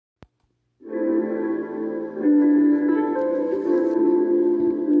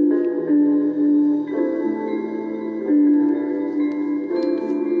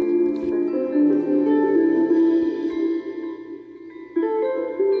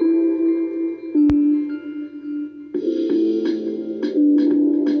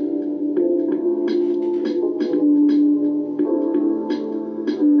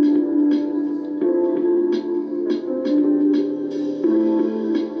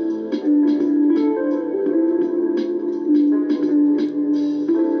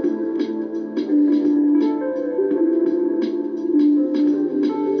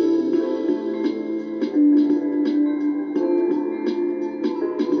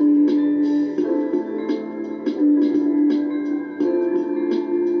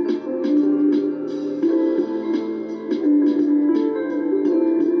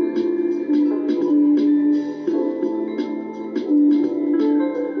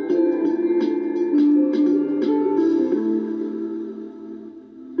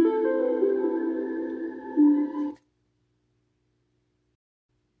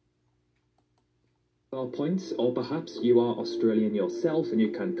points, or perhaps you are Australian yourself and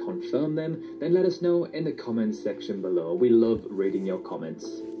you can confirm them, then let us know in the comments section below. We love reading your comments.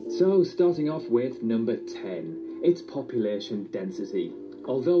 So, starting off with number 10, its population density.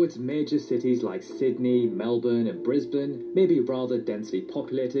 Although its major cities like Sydney, Melbourne and Brisbane may be rather densely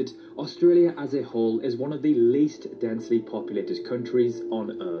populated, Australia as a whole is one of the least densely populated countries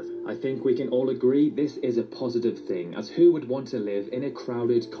on Earth. I think we can all agree this is a positive thing, as who would want to live in a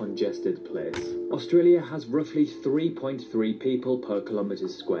crowded, congested place? Australia has roughly 3.3 people per kilometre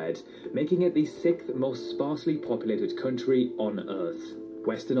squared, making it the 6th most sparsely populated country on Earth.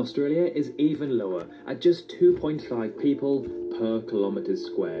 Western Australia is even lower, at just 2.5 people per kilometre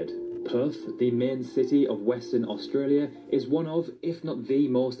squared. Perth, the main city of Western Australia, is one of, if not the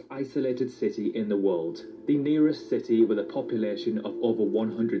most isolated city in the world. The nearest city with a population of over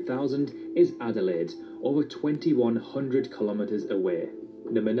 100,000 is Adelaide, over 2,100 kilometres away.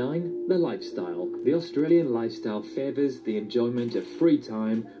 Number 9, the lifestyle. The Australian lifestyle favours the enjoyment of free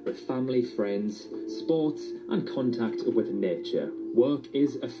time with family, friends, sports and contact with nature. Work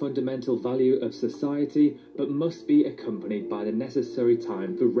is a fundamental value of society, but must be accompanied by the necessary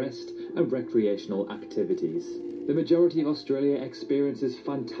time for rest and recreational activities. The majority of Australia experiences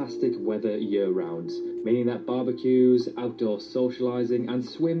fantastic weather year-round, meaning that barbecues, outdoor socialising and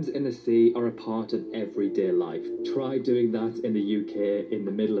swims in the sea are a part of everyday life. Try doing that in the UK in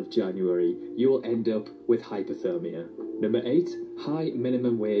the middle of January. You will end up with hypothermia. Number 8, high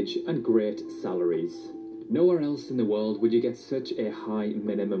minimum wage and great salaries. Nowhere else in the world would you get such a high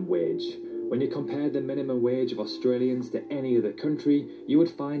minimum wage. When you compare the minimum wage of Australians to any other country, you would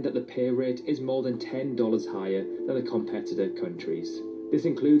find that the pay rate is more than $10 higher than the competitor countries. This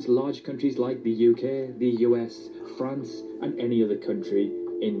includes large countries like the UK, the US, France, and any other country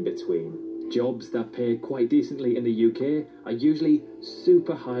in between. Jobs that pay quite decently in the UK are usually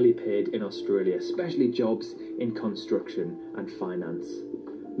super highly paid in Australia, especially jobs in construction and finance.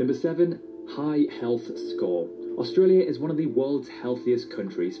 Number 7, high health score. Australia is one of the world's healthiest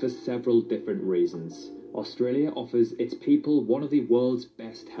countries for several different reasons. Australia offers its people one of the world's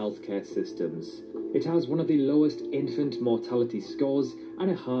best healthcare systems. It has one of the lowest infant mortality scores and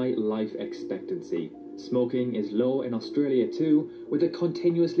a high life expectancy. Smoking is low in Australia too, with a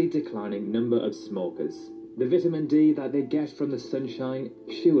continuously declining number of smokers. The vitamin D that they get from the sunshine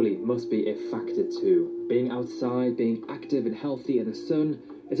surely must be a factor too. Being outside, being active and healthy in the sun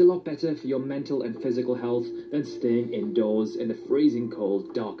is a lot better for your mental and physical health than staying indoors in the freezing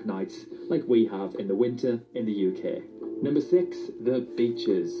cold dark nights like we have in the winter in the UK. Number 6, the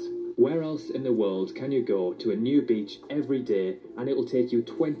beaches. Where else in the world can you go to a new beach every day and it will take you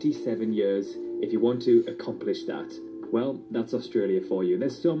 27 years if you want to accomplish that? Well, that's Australia for you.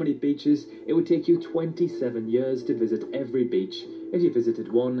 There's so many beaches, it would take you 27 years to visit every beach if you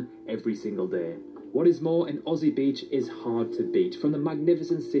visited one every single day. What is more, an Aussie beach is hard to beat, from the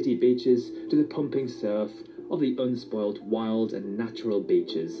magnificent city beaches to the pumping surf of the unspoiled wild and natural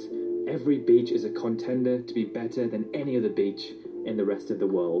beaches. Every beach is a contender to be better than any other beach in the rest of the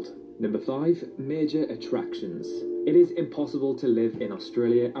world. Number 5, major attractions. It is impossible to live in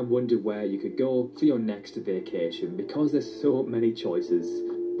Australia and wonder where you could go for your next vacation because there's so many choices.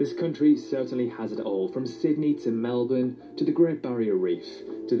 This country certainly has it all, from Sydney to Melbourne to the Great Barrier Reef,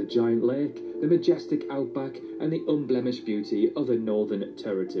 to the giant lake, the majestic outback and the unblemished beauty of the Northern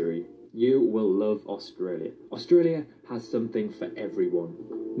Territory. You will love Australia. Australia has something for everyone.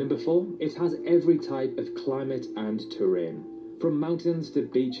 Number 4, it has every type of climate and terrain. From mountains to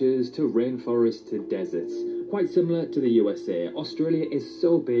beaches to rainforests to deserts. Quite similar to the USA, Australia is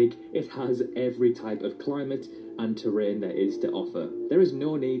so big it has every type of climate and terrain there is to offer. There is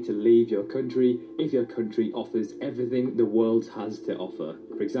no need to leave your country if your country offers everything the world has to offer.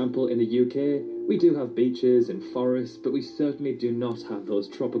 For example, in the UK, we do have beaches and forests, but we certainly do not have those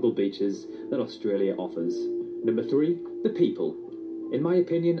tropical beaches that Australia offers. Number 3, the people. In my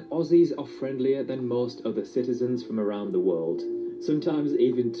opinion, Aussies are friendlier than most other citizens from around the world. Sometimes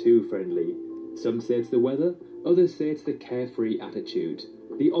even too friendly. Some say it's the weather, others say it's the carefree attitude.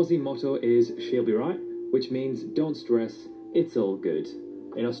 The Aussie motto is, "She'll be right," which means don't stress, it's all good.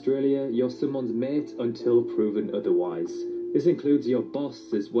 In Australia, you're someone's mate until proven otherwise. This includes your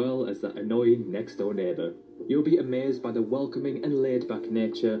boss as well as that annoying next door neighbour. You'll be amazed by the welcoming and laid back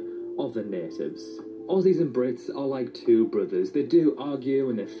nature of the natives. Aussies and Brits are like two brothers. They do argue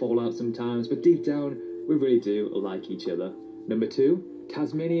and they fall out sometimes, but deep down, we really do like each other. Number 2,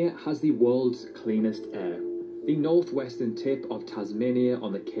 Tasmania has the world's cleanest air. The northwestern tip of Tasmania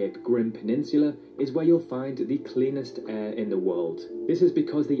on the Cape Grim Peninsula is where you'll find the cleanest air in the world. This is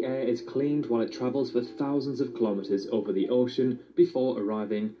because the air is cleaned while it travels for thousands of kilometres over the ocean before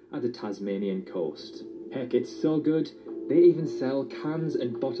arriving at the Tasmanian coast. Heck, it's so good, they even sell cans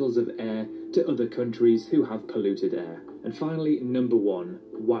and bottles of air to other countries who have polluted air. And finally, number 1,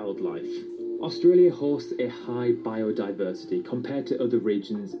 wildlife. Australia hosts a high biodiversity compared to other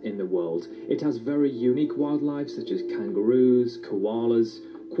regions in the world. It has very unique wildlife such as kangaroos, koalas,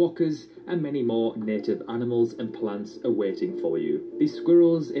 quokkas, and many more native animals and plants awaiting for you. The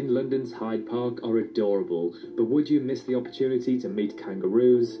squirrels in London's Hyde Park are adorable, but would you miss the opportunity to meet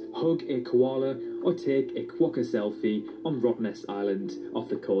kangaroos, hug a koala, or take a quokka selfie on Rottnest Island off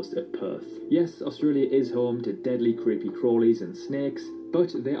the coast of Perth? Yes, Australia is home to deadly creepy crawlies and snakes,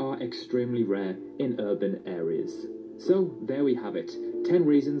 but they are extremely rare in urban areas. So there we have it, 10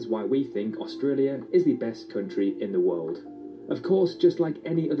 reasons why we think Australia is the best country in the world. Of course, just like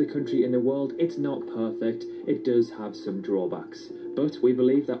any other country in the world, it's not perfect, it does have some drawbacks, but we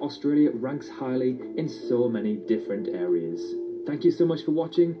believe that Australia ranks highly in so many different areas. Thank you so much for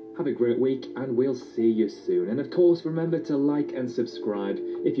watching, have a great week, and we'll see you soon. And of course, remember to like and subscribe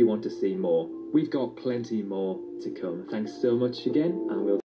if you want to see more. We've got plenty more to come. Thanks so much again, and we'll